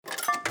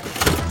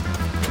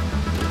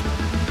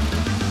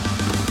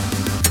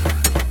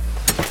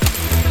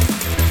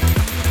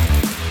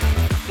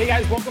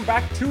Welcome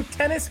back to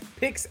Tennis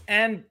Picks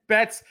and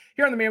Bets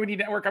here on the Mayo Media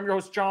Network. I'm your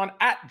host, John,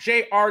 at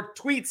JR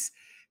Tweets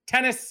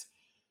Tennis.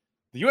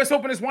 The U.S.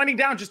 Open is winding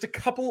down. Just a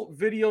couple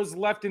videos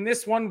left. In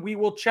this one, we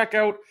will check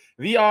out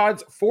the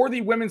odds for the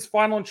women's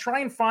final and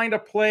try and find a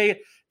play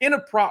in a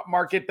prop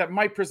market that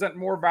might present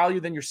more value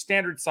than your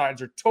standard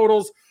sides or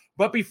totals.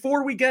 But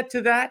before we get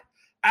to that,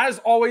 as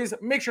always,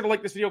 make sure to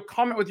like this video,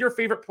 comment with your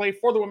favorite play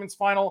for the women's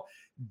final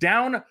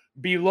down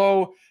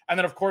below. And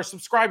then, of course,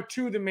 subscribe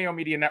to the Mayo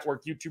Media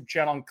Network YouTube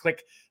channel and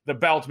click the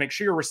bell to make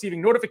sure you're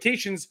receiving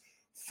notifications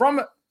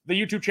from the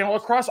YouTube channel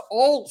across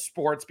all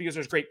sports, because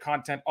there's great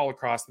content all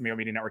across the Mayo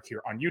Media Network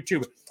here on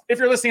YouTube. If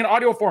you're listening in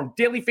audio form,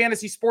 daily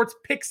fantasy sports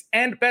picks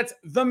and bets,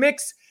 The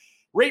Mix.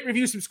 Rate,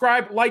 review,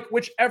 subscribe, like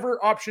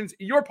whichever options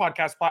your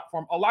podcast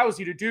platform allows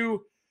you to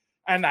do.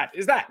 And that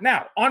is that.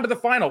 Now, on to the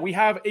final. We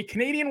have a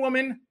Canadian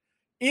woman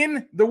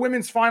in the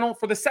women's final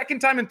for the second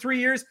time in 3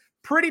 years.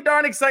 Pretty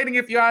darn exciting,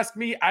 if you ask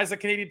me, as a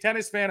Canadian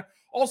tennis fan.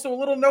 Also, a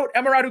little note,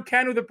 Emma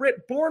Raducanu, the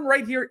Brit, born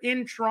right here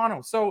in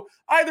Toronto. So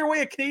either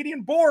way, a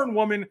Canadian-born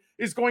woman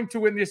is going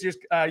to win this year's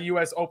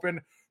U.S. Open.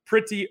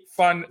 Pretty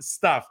fun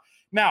stuff.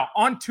 Now,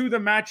 on to the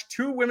match.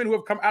 Two women who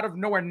have come out of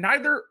nowhere,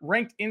 neither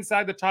ranked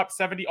inside the top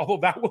 70, although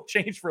that will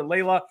change for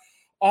Leylah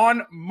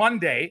on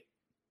Monday,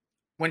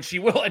 when she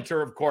will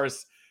enter, of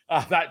course,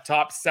 that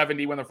top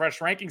 70 when the fresh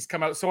rankings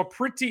come out. So a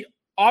pretty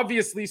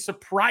obviously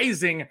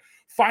surprising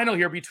final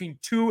here between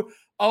two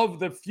of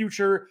the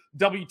future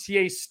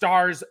WTA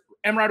stars.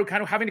 Emma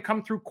Raducanu having to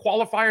come through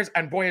qualifiers,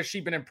 and boy, has she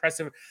been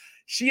impressive.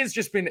 She has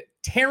just been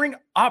tearing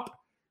up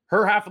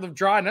her half of the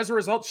draw, and as a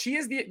result, she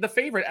is the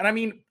favorite. And I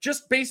mean,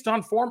 just based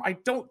on form, I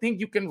don't think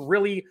you can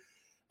really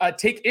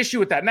take issue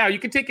with that. Now, you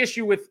can take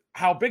issue with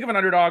how big of an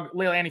underdog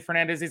Leilani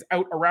Fernandez is,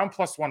 out around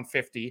plus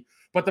 150,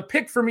 but the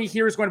pick for me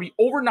here is going to be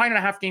over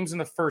 9.5 games in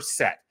the first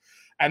set,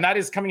 and that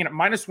is coming in at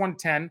minus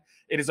 110.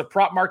 It is a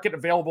prop market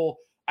available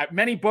at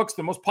many books,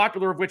 the most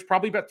popular of which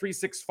probably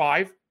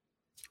Bet365.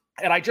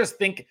 And I just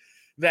think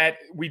that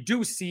we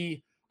do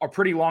see a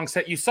pretty long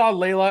set. You saw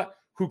Leylah,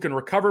 who can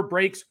recover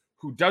breaks,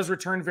 who does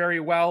return very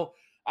well,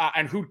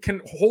 and who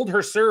can hold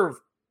her serve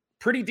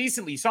pretty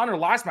decently. You saw in her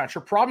last match,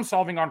 her problem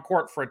solving on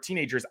court for a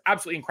teenager is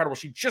absolutely incredible.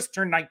 She just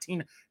turned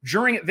 19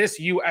 during this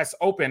U.S.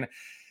 Open.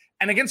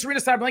 And against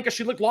Aryna Sabalenka,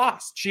 she looked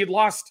lost. She had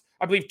lost,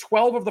 I believe,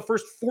 12 of the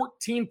first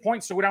 14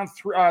 points to go down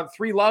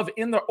 3-love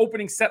in the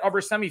opening set of her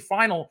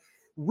semifinal.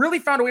 Really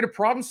found a way to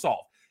problem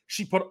solve.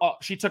 She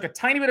took a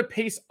tiny bit of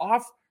pace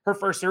off her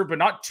first serve, but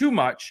not too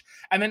much.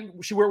 And then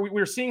we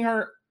were seeing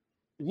her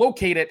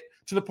locate it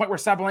to the point where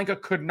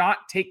Sabalenka could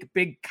not take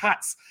big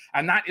cuts.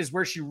 And that is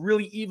where she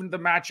really evened the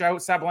match out.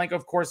 Sabalenka,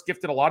 of course,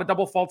 gifted a lot of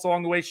double faults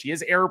along the way. She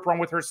is error prone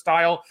with her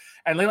style.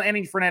 And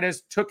Leilani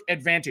Fernandez took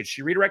advantage.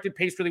 She redirected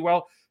pace really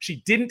well. She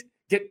didn't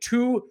get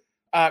too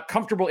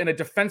comfortable in a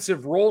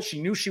defensive role.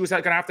 She knew she was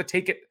going to have to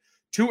take it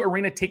to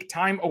Aryna, take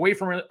time away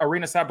from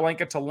Aryna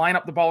Sabalenka to line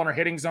up the ball in her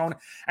hitting zone.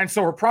 And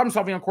so her problem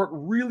solving on court,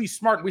 really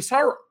smart. We saw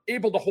her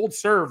able to hold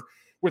serve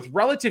with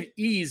relative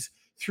ease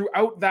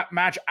throughout that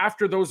match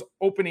after those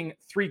opening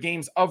 3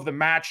 games of the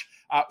match.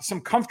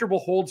 Some comfortable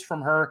holds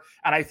from her.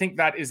 And I think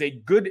that is a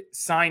good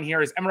sign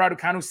here. As Emma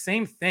Raducanu,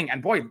 same thing.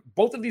 And boy,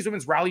 both of these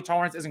women's rally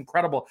tolerance is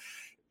incredible.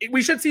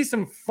 We should see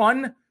some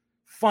fun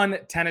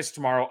tennis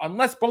tomorrow,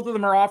 unless both of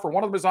them are off, or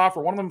one of them is off,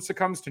 or one of them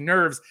succumbs to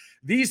nerves.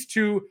 These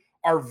two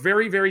are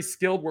very, very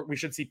skilled. We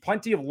should see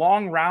plenty of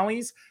long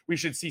rallies. We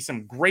should see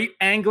some great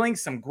angling,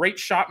 some great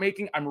shot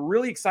making. I'm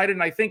really excited.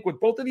 And I think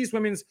with both of these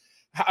women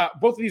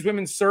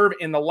serve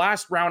in the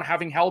last round,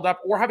 having held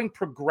up or having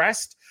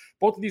progressed,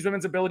 both of these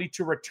women's ability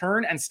to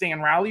return and stay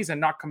in rallies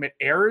and not commit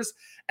errors.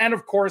 And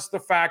of course,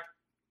 the fact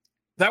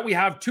that we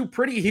have two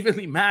pretty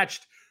evenly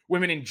matched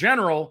women in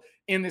general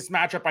in this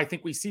matchup, I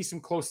think we see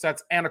some close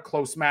sets and a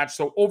close match.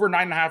 So over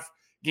 9.5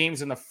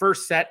 games in the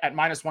first set at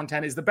minus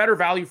 110 is the better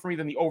value for me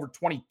than the over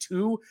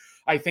 22.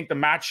 I think the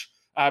match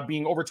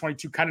being over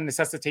 22 kind of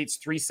necessitates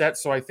 3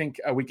 sets. So I think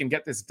we can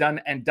get this done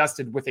and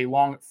dusted with a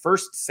long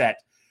first set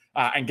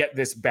and get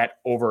this bet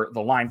over the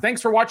line. Thanks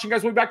for watching,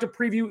 guys. We'll be back to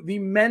preview the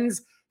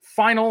men's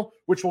final,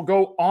 which will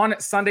go on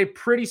Sunday.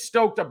 Pretty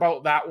stoked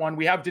about that one.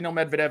 We have Daniil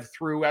Medvedev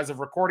through as of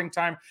recording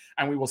time,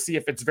 and we will see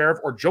if it's Zverev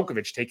or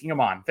Djokovic taking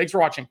him on. Thanks for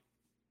watching.